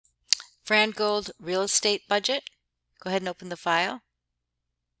Frangold real estate budget. Go ahead and open the file.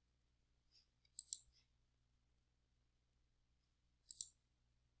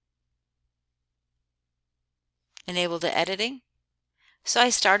 Enable the editing. So I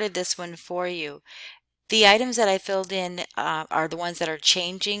started this one for you. The items that I filled in are the ones that are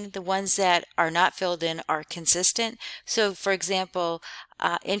changing. The ones that are not filled in are consistent. So for example,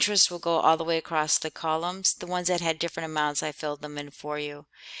 interest will go all the way across the columns. The ones that had different amounts, I filled them in for you.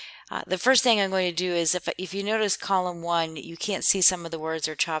 The first thing I'm going to do is if you notice column 1, you can't see some of the words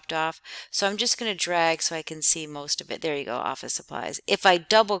are chopped off. So I'm just going to drag so I can see most of it. There you go, office supplies. If I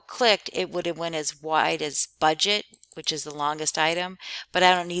double clicked, it would have went as wide as budget, which is the longest item, but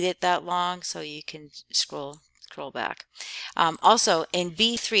I don't need it that long, so you can scroll back. Also in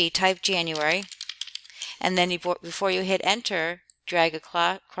B3, type January, and then before you hit enter, drag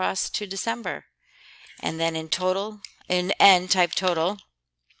across to December. And then in N, type total.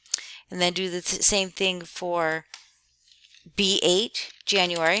 And then do the same thing for B8,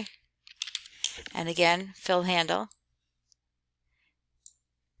 January. And again, fill handle.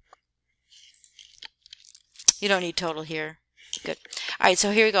 You don't need total here. Good. All right,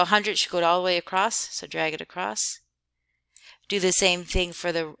 so here we go. 100 should go all the way across. So drag it across. Do the same thing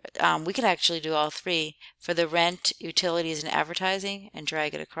for the, we can actually do all three. For the rent, utilities, and advertising, and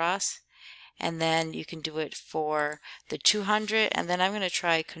drag it across. And then you can do it for the 200, and then I'm going to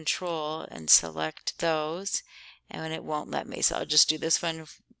try control and select those, and it won't let me. So I'll just do this one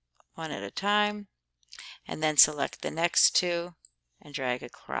at a time, and then select the next two and drag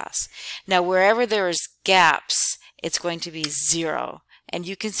across. Now wherever there is gaps, it's going to be 0, and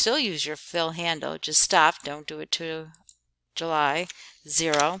you can still use your fill handle. Just stop, don't do it to July,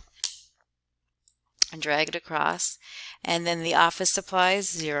 0, and drag it across. And then the office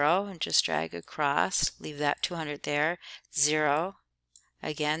supplies, 0, and just drag across. Leave that 200 there, 0.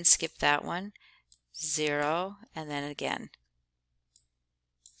 Again, skip that one, 0, and then again.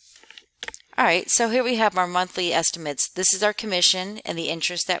 All right, so here we have our monthly estimates. This is our commission and the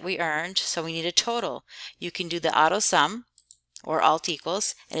interest that we earned, so we need a total. You can do the auto sum or alt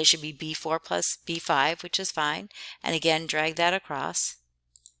equals, and it should be B4 plus B5, which is fine. And again, drag that across.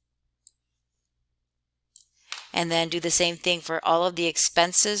 And then do the same thing for all of the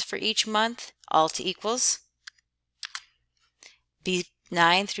expenses for each month, alt equals.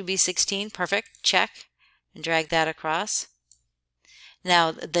 B9 through B16, perfect, check, and drag that across.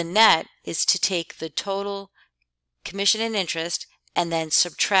 Now the net is to take the total commission and interest and then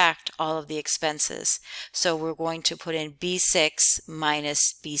subtract all of the expenses. So we're going to put in B6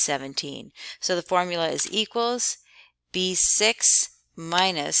 minus B17. So the formula is equals B6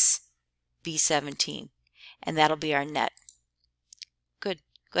 minus B17. And that'll be our net. Good.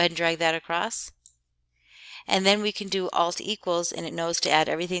 Go ahead and drag that across. And then we can do alt equals, and it knows to add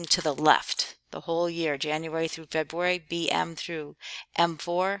everything to the left. The whole year, January through February, BM through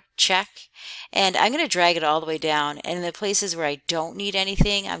M4, check. And I'm going to drag it all the way down. And in the places where I don't need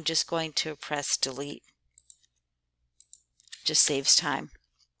anything, I'm just going to press delete. Just saves time.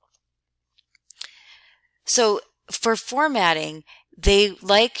 So for formatting, they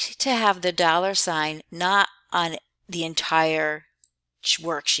like to have the $ not on the entire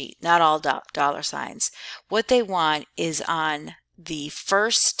worksheet, not all dollar signs. What they want is on the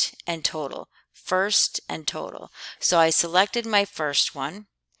first and total, first and total. So I selected my first one,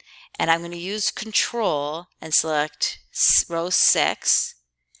 and I'm going to use control and select row 6.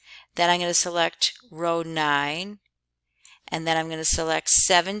 Then I'm going to select row 9, and then I'm going to select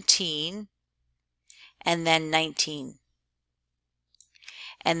 17, and then 19.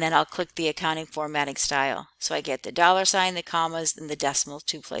 And then I'll click the accounting formatting style. So I get the $, the commas, and the decimal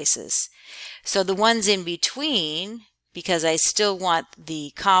 2 places. So the ones in between, because I still want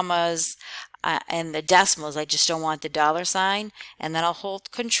the commas and the decimals, I just don't want the $, and then I'll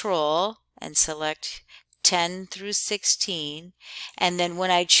hold control and select 10 through 16. And then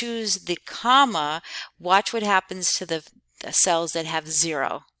when I choose the comma, watch what happens to the cells that have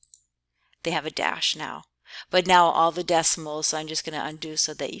 0. They have a dash now. But now all the decimals, so I'm just going to undo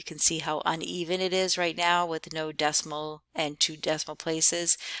so that you can see how uneven it is right now with no decimal and 2 decimal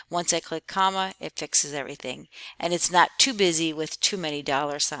places. Once I click comma, it fixes everything. And it's not too busy with too many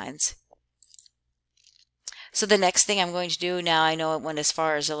 $. So the next thing I'm going to do, now I know it went as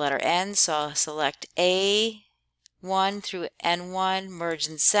far as the letter N, so I'll select A1 through N1, merge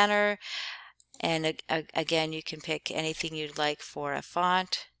and center. And again, you can pick anything you'd like for a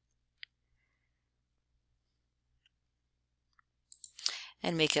font.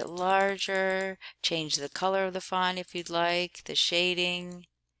 And make it larger, change the color of the font if you'd like, the shading.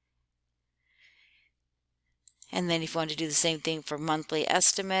 And then if you want to do the same thing for monthly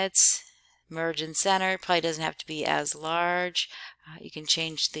estimates, Merge and center probably doesn't have to be as large. You can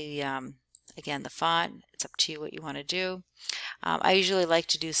change the, again, the font. It's up to you what you want to do. I usually like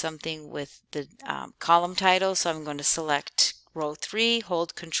to do something with the column title, so I'm going to select row 3,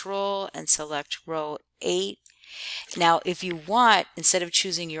 hold Control, and select row 8. Now, if you want, instead of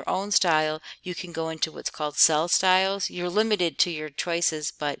choosing your own style, you can go into what's called cell styles. You're limited to your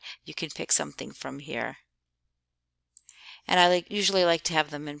choices, but you can pick something from here. And I usually like to have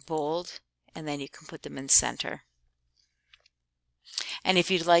them in bold, and then you can put them in center. And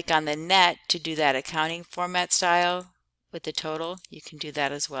if you'd like on the net to do that accounting format style with the total, you can do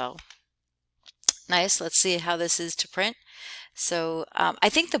that as well. Nice. Let's see how this is to print. So I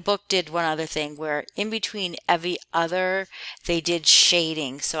think the book did one other thing where in between every other, they did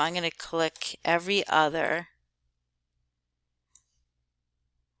shading. So I'm going to click every other.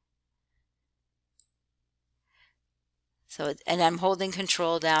 So, and I'm holding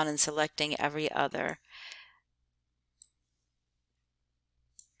Control down and selecting every other.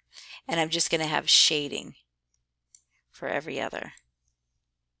 And I'm just going to have shading for every other.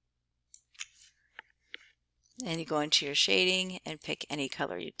 And you go into your shading and pick any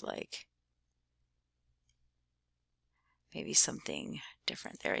color you'd like. Maybe something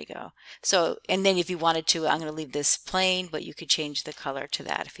different. There you go. So, and then if you wanted to, I'm going to leave this plain, but you could change the color to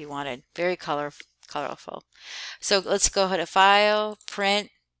that if you wanted. Very colorful. So let's go ahead to File, Print,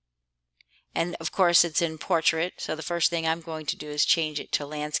 and of course it's in Portrait. So the first thing I'm going to do is change it to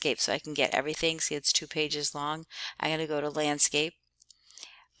Landscape so I can get everything. See, it's 2 pages long. I'm going to go to Landscape,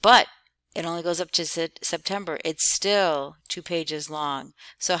 but it only goes up to September. It's still 2 pages long.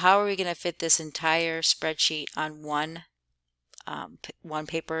 So how are we going to fit this entire spreadsheet on one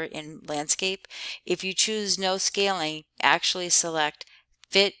paper in Landscape? If you choose no scaling, actually select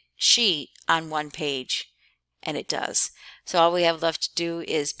Fit Sheet on 1 page, and it does. So all we have left to do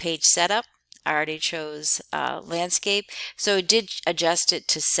is Page Setup. I already chose Landscape, so it did adjust it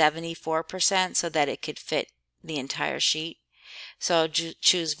to 74% so that it could fit the entire sheet. So I'll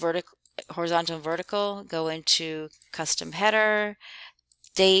choose horizontal and vertical, go into Custom Header,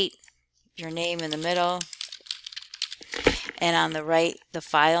 Date, your name in the middle, and on the right, the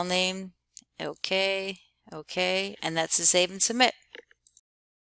file name. Okay, and that's the Save and Submit.